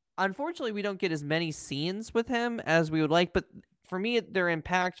 Unfortunately, we don't get as many scenes with him as we would like, but for me, they're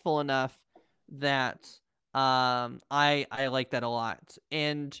impactful enough that I like that a lot.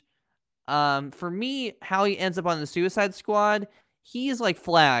 And for me, how he ends up on the Suicide Squad, he's like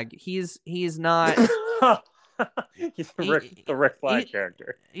Flag. He's not. He's the Rick Flag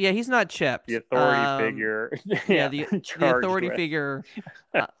character. Yeah, he's not Chipped. The authority figure. The authority figure.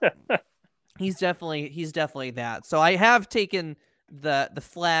 He's definitely that. So I have taken the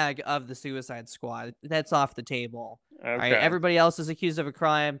flag of the Suicide Squad. That's off the table. Okay. All right, everybody else is accused of a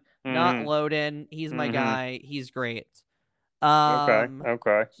crime. Not Loden. He's my guy. He's great.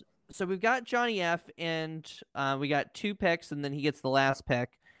 Okay. So we've got Johnny F, and we got 2 picks, and then he gets the last pick.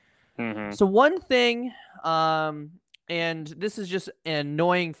 So one thing, and this is just an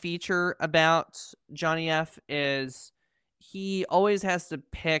annoying feature about Johnny F, is he always has to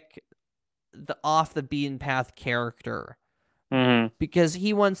pick the off the beaten path character because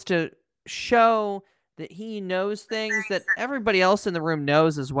he wants to show that he knows things that everybody else in the room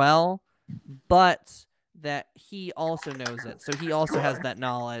knows as well, but that he also knows it. So he also has that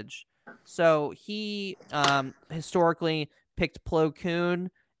knowledge. So he historically picked Plo Koon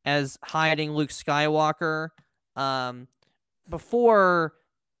as hiding Luke Skywalker before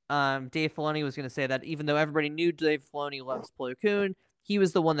Dave Filoni was going to say that, even though everybody knew Dave Filoni loves Plo Koon, he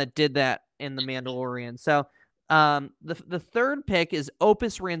was the one that did that in The Mandalorian. So the third pick is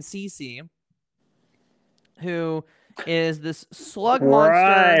Opus Rancisi, who is this slug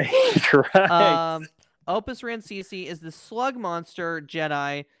monster. Right. Opus Rancisi is the slug monster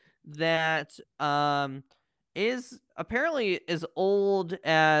Jedi that is apparently as old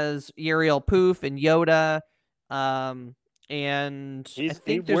as Uriel Poof and Yoda. And he's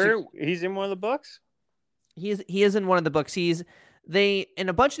in one of the books. He is in one of the books. In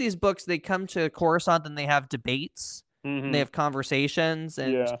a bunch of these books they come to Coruscant and they have debates and they have conversations,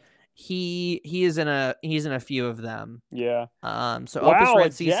 and he is in a few of them. Yeah. So Opus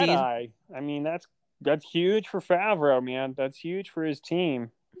Rancisi, Jedi. I mean, that's huge for Favreau, man. That's huge for his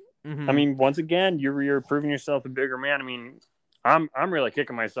team. I mean, once again, you're proving yourself a bigger man. I mean, I'm really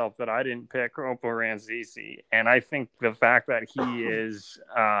kicking myself that I didn't pick Oppo and I think the fact that he is,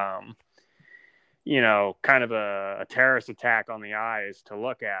 kind of a terrorist attack on the eyes to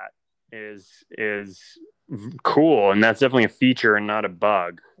look at is cool, and that's definitely a feature and not a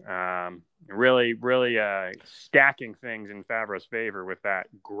bug. Really, really stacking things in Favreau's favor with that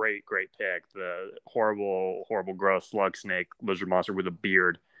great pick. The horrible, gross slug snake lizard monster with a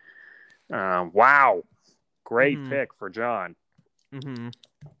beard. Wow, great pick for John. Mm-hmm.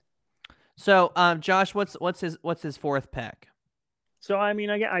 So, Josh, what's his fourth pick? So, I mean,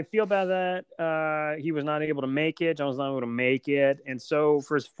 I feel bad that he was not able to make it. John was not able to make it. And so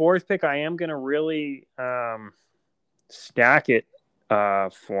for his fourth pick, I am going to really stack it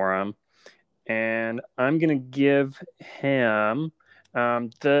for him. And I'm going to give him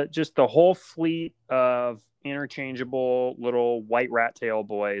the whole fleet of interchangeable little white rat tail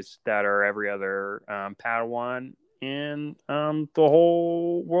boys that are every other Padawan in the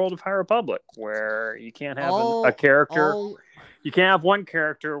whole world of High Republic, where you can't have a character. You can't have one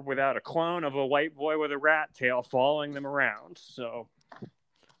character without a clone of a white boy with a rat tail following them around. So,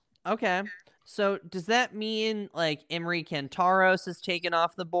 okay. So does that mean like Emery Kantaros is taken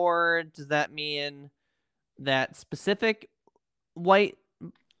off the board? Does that mean that specific white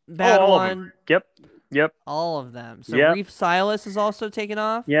bad one? Yep. All of them. So yep. Reef Silas is also taken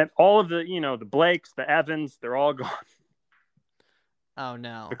off? Yep. All of the, the Blakes, the Evans, they're all gone. Oh,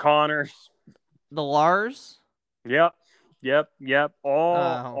 no. The Connors. The Lars? Yep.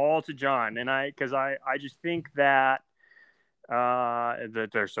 All to John. And I just think that that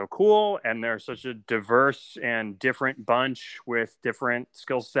they're so cool and they're such a diverse and different bunch with different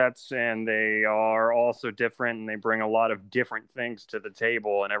skill sets, and they are also different and they bring a lot of different things to the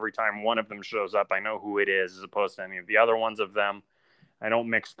table. And every time one of them shows up, I know who it is, as opposed to any of the other ones of them. I don't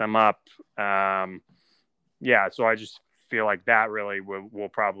mix them up. So I just feel like that really will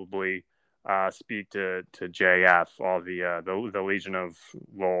probably speak to JF, all the legion of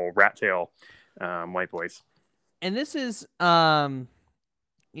little rat tail white boys. And this is, similar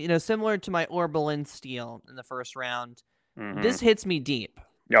to my Orbelin Steel in the first round. Mm-hmm. This hits me deep.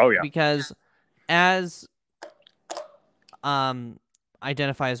 Oh, yeah. Because as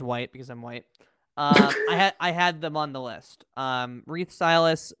identify as white because I'm white, I had them on the list. Reef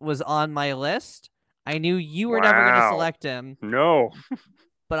Silas was on my list. I knew you were never going to select him. No.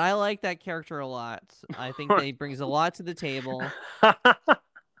 But I like that character a lot. I think that he brings a lot to the table.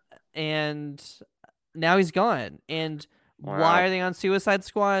 And now he's gone. And why are they on Suicide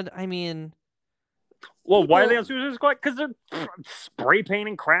Squad? I mean... Well, why are they on Suicide Squad? Because they're spray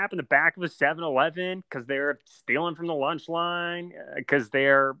painting crap in the back of a 7-Eleven. Because they're stealing from the lunch line. Because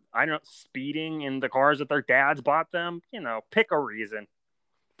they're, speeding in the cars that their dads bought them. Pick a reason.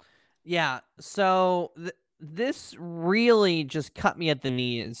 Yeah, so this really just cut me at the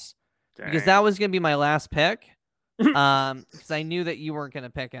knees. Dang. Because that was going to be my last pick. Because I knew that you weren't going to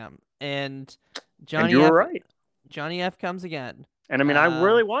pick him. And Johnny you were right. Johnny F comes again. And I mean, I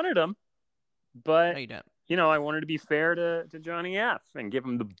really wanted him. But, no, you don't. I wanted to be fair to Johnny F. and give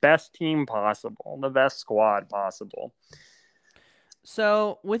him the best team possible, the best squad possible.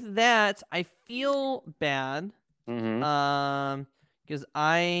 So with that, I feel bad. Mm-hmm. Because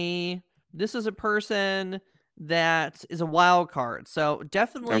this is a person that is a wild card. So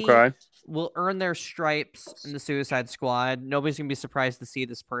definitely will earn their stripes in the Suicide Squad. Nobody's going to be surprised to see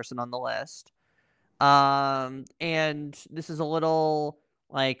this person on the list. And this is a little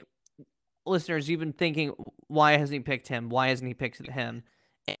like, listeners, you've been thinking, why hasn't he picked him? Why hasn't he picked him?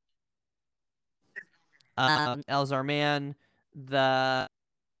 Elzar Mann,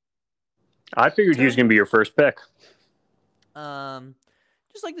 I figured he was going to be your first pick.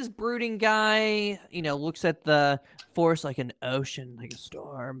 Just like this brooding guy, looks at the force like an ocean, like a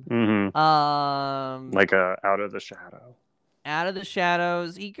storm. Mm-hmm. Like out of the shadow. Out of the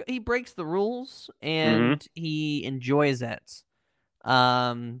shadows. He breaks the rules and he enjoys it.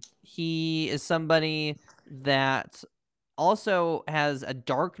 He is somebody that also has a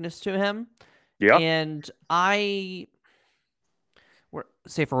darkness to him. Yeah. And we're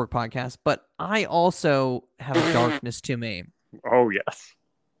Safe for Work podcast, but I also have a darkness to me. Oh, yes.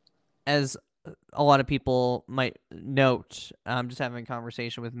 As a lot of people might note, just having a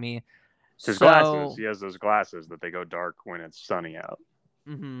conversation with me. His glasses. He has those glasses that they go dark when it's sunny out.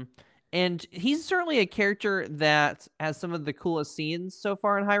 Mm-hmm. And he's certainly a character that has some of the coolest scenes so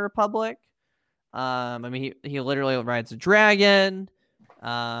far in High Republic. I mean, he literally rides a dragon.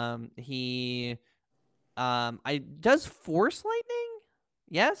 He does force lightning.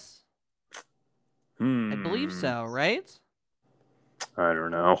 Yes, I believe so. Right? I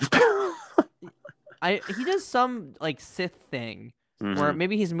don't know. he does some like Sith thing where Mhm.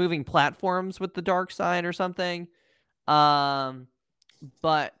 maybe he's moving platforms with the dark side or something.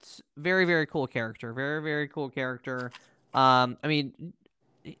 But very, very cool character. Very, very cool character. I mean,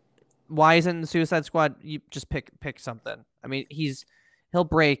 why isn't the Suicide Squad? You just pick something. I mean, he'll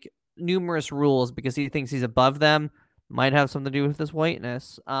break numerous rules because he thinks he's above them. Might have something to do with his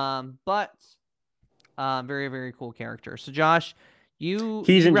whiteness. But very, very cool character. So Josh, He's you in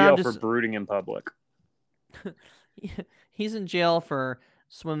jail round for us. brooding in public. He's in jail for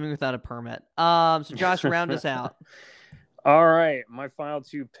swimming without a permit. So Josh, round us out. All right, my final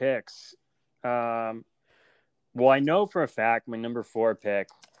 2 picks. Well, I know for a fact my number 4 pick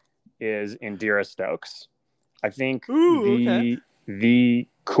is Indira Stokes. I think the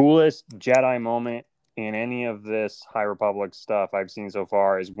coolest Jedi moment in any of this High Republic stuff I've seen so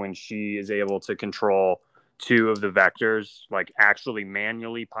far is when she is able to control 2 of the vectors, like actually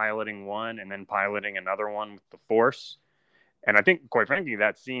manually piloting one and then piloting another one with the Force. And I think, quite frankly,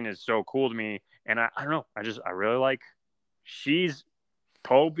 that scene is so cool to me. And I don't know, I really like. She's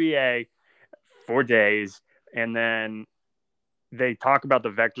Poe BA for days, and then they talk about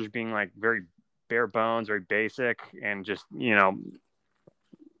the vectors being like very bare bones, very basic, and just and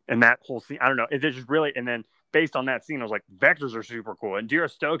that whole scene. I don't know. It's just really, and then based on that scene, I was like, vectors are super cool, and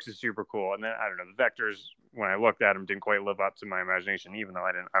Indira Stokes is super cool. And then I don't know, the vectors when I looked at them didn't quite live up to my imagination, even though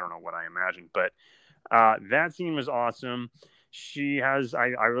I don't know what I imagined, but that scene was awesome. She has, I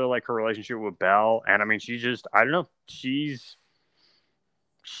really like her relationship with Belle, and I mean, she just, I don't know, she's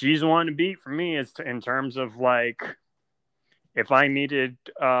one to beat for me in terms of like if I needed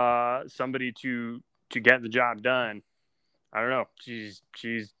somebody to get the job done. I don't know. She's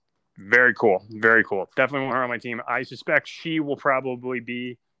very cool, very cool. Definitely want her on my team. I suspect she will probably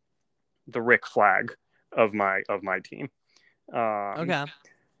be the Rick Flag of my team. Okay.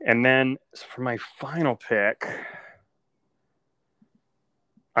 And then for my final pick,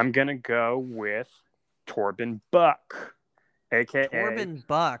 I'm gonna go with Torben Buck, aka Torben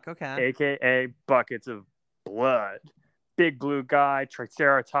Buck. Okay. aka Buckets of Blood. Big blue guy,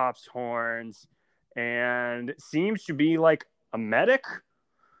 Triceratops horns, and seems to be like a medic.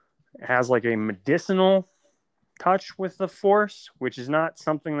 Has like a medicinal touch with the Force, which is not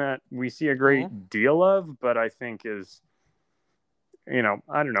something that we see a great deal of, but I think is, I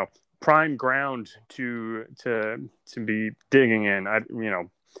don't know, prime ground to be digging in.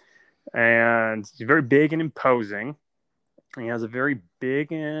 And he's very big and imposing. He has a very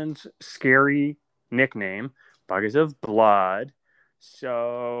big and scary nickname, Buckets of Blood.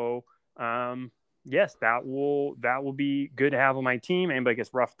 So, yes, that will be good to have on my team. Anybody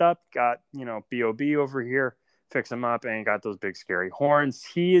gets roughed up, got Bob over here, fix him up, and got those big scary horns.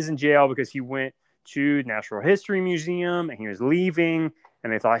 He is in jail because he went to the Natural History Museum and he was leaving,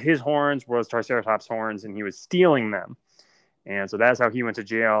 and they thought his horns was Triceratops horns, and he was stealing them. And so that's how he went to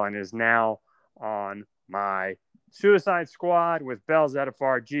jail and is now on my Suicide Squad with Belle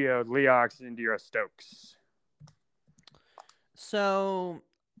Zettifar, Geode, Leox, and Indira Stokes. So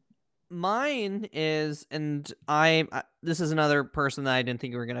mine is, and this is another person that I didn't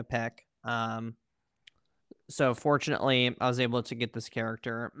think we were going to pick. So fortunately, I was able to get this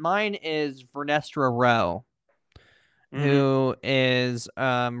character. Mine is Vernestra Rowe, who is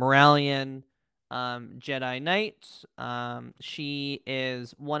Moralian Jedi Knight. She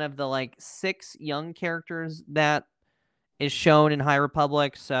is one of the like 6 young characters that is shown in High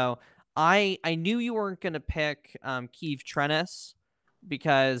Republic. So I knew you weren't going to pick Keeve Trennis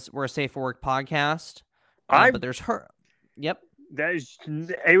because we're a Safe for Work podcast. But there's her. Yep.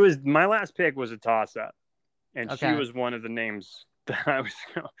 It was my last pick was a toss up, and Okay. she was one of the names that I was.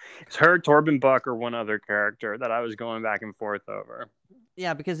 It's her, Torben Buck, or one other character that I was going back and forth over.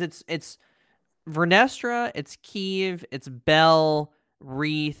 Yeah, because it's Vernestra, it's Keeve, it's Belle,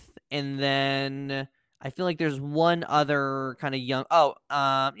 Wreath, and then I feel like there's one other kind of young.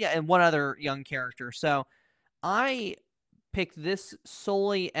 And one other young character. So I picked this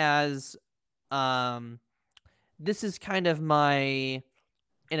solely as this is kind of my,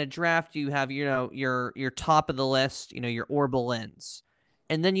 in a draft you have your top of the list, your Orbital Lens,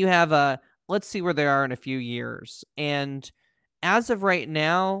 and then you have let's see where they are in a few years. And as of right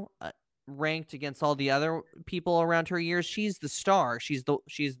now, ranked against all the other people around her years, she's the star. She's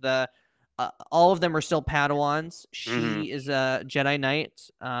the all of them are still Padawans. She is a Jedi Knight.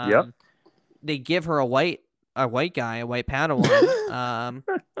 They give her a white guy, a white Padawan.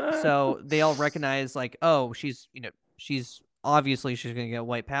 So they all recognize like, oh, she's obviously she's gonna get a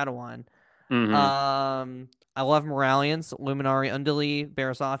white Padawan. I love Moralians, Luminari Unduli,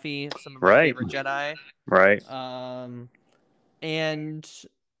 Barasafi, some of my favorite Jedi. Right. And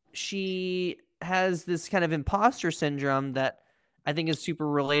she has this kind of imposter syndrome that I think is super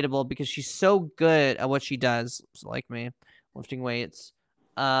relatable because she's so good at what she does. So like me, lifting weights.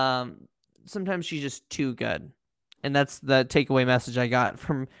 Sometimes she's just too good, and that's the takeaway message I got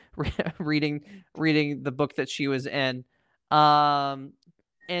from reading the book that she was in.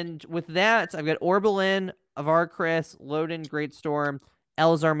 And with that, I've got Orbelin, Avar Chris, Loden, Greatstorm,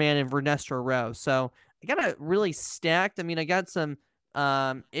 Elzar Man, and Vernestra Rose. So I got it really stacked. I mean, I got some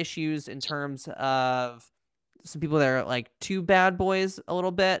issues in terms of some people that are like too bad boys a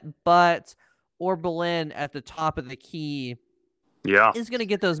little bit, but Orbelin at the top of the key is going to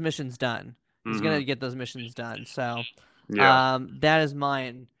get those missions done. He's going to get those missions done. So that is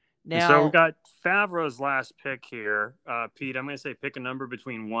mine. Now, so we got Favreau's last pick here. Pete, I'm going to say pick a number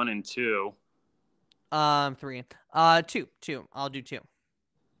between 1 and 2. 3. 2. I'll do 2.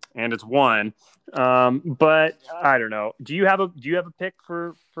 And it's 1. But I don't know. Do you have a pick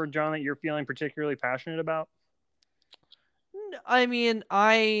for John that you're feeling particularly passionate about? I mean,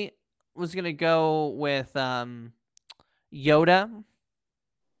 I was going to go with Yoda.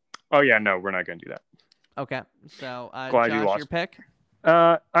 Oh yeah, no, we're not going to do that. Okay. So, Glad Josh, you lost. your pick?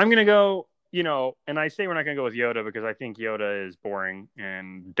 I'm going to go, and I say we're not going to go with Yoda because I think Yoda is boring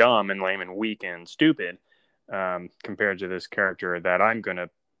and dumb and lame and weak and stupid compared to this character that I'm going to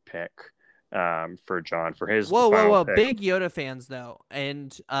pick for John for his whoa pick. Big Yoda fans though,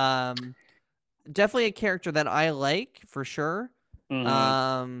 and definitely a character that I like for sure.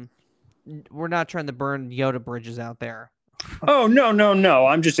 We're not trying to burn Yoda bridges out there. Oh no,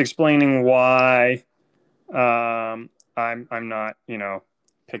 I'm just explaining why I'm not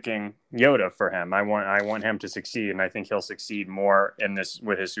picking Yoda for him. I want him to succeed, and I think he'll succeed more in this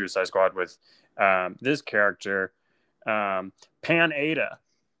with his Suicide Squad with this character, Pan Ada,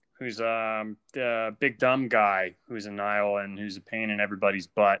 who's the big dumb guy who's a Nihil and who's a pain in everybody's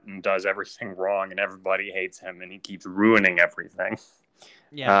butt and does everything wrong, and everybody hates him, and he keeps ruining everything.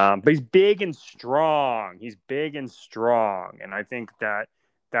 Yeah. But he's big and strong. And I think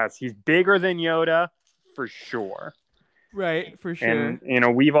he's bigger than Yoda for sure. Right, for sure.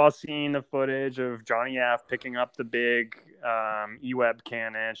 And we've all seen the footage of Johnny F picking up the big E-Web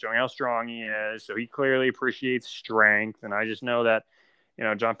cannon, showing how strong he is. So he clearly appreciates strength. And I just know that,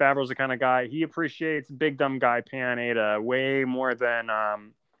 Jon Favreau's the kind of guy, he appreciates big dumb guy Pan Ada way more than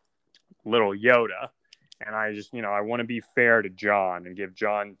little Yoda. And I just, I want to be fair to John and give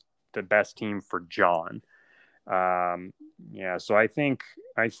John the best team for John. So I think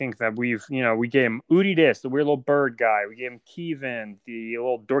that we gave him Udi Dis, the weird little bird guy. We gave him Kevin, the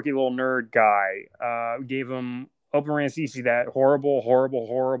little dorky little nerd guy. We gave him Open Rancisi, that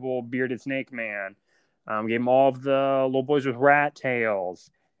horrible bearded snake man. We gave him all of the little boys with rat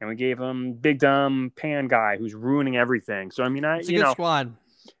tails. And we gave him big dumb Pan guy who's ruining everything. So, I mean, it's a good squad.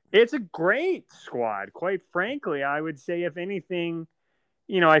 It's a great squad. Quite frankly, I would say, if anything,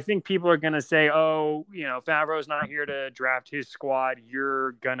 I think people are going to say, oh, Favreau's not here to draft his squad.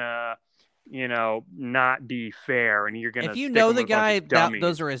 You're going to, not be fair. And you're going to, if you know the guy,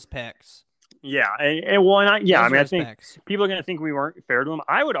 those are his picks. Yeah. I think people are going to think we weren't fair to him.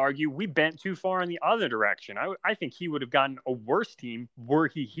 I would argue we bent too far in the other direction. I think he would have gotten a worse team were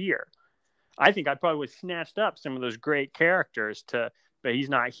he here. I think I probably would have snatched up some of those great characters but he's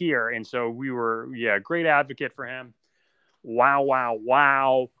not here. And so we were, great advocate for him.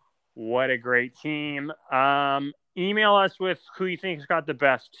 Wow. What a great team. Email us with who you think's got the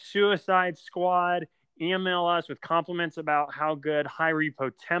best Suicide Squad. Email us with compliments about how good High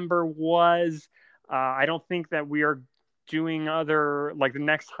Repo Timber was. I don't think that we are doing the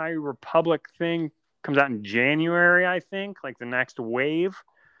next High Republic thing comes out in January, I think, like the next wave.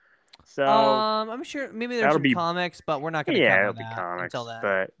 So I'm sure maybe there's some comics, but we're not going to cover that comics, until then.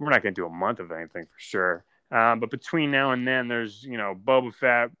 But we're not going to do a month of anything for sure. But between now and then, there's Boba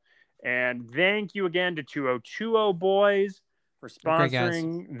Fett, and thank you again to 2020 boys for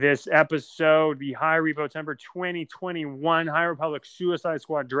sponsoring this episode, the High Repo Timber 2021 High Republic Suicide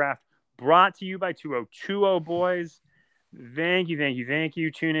Squad Draft, brought to you by 2020 boys. Thank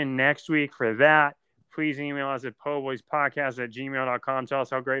you. Tune in next week for that. Please email us at poboyspodcast@gmail.com. Tell us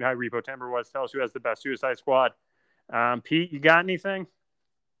how great High Repo Timber was. Tell us who has the best Suicide Squad. Pete, you got anything?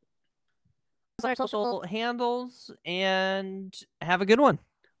 Our social handles, and have a good one.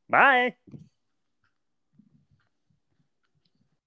 Bye.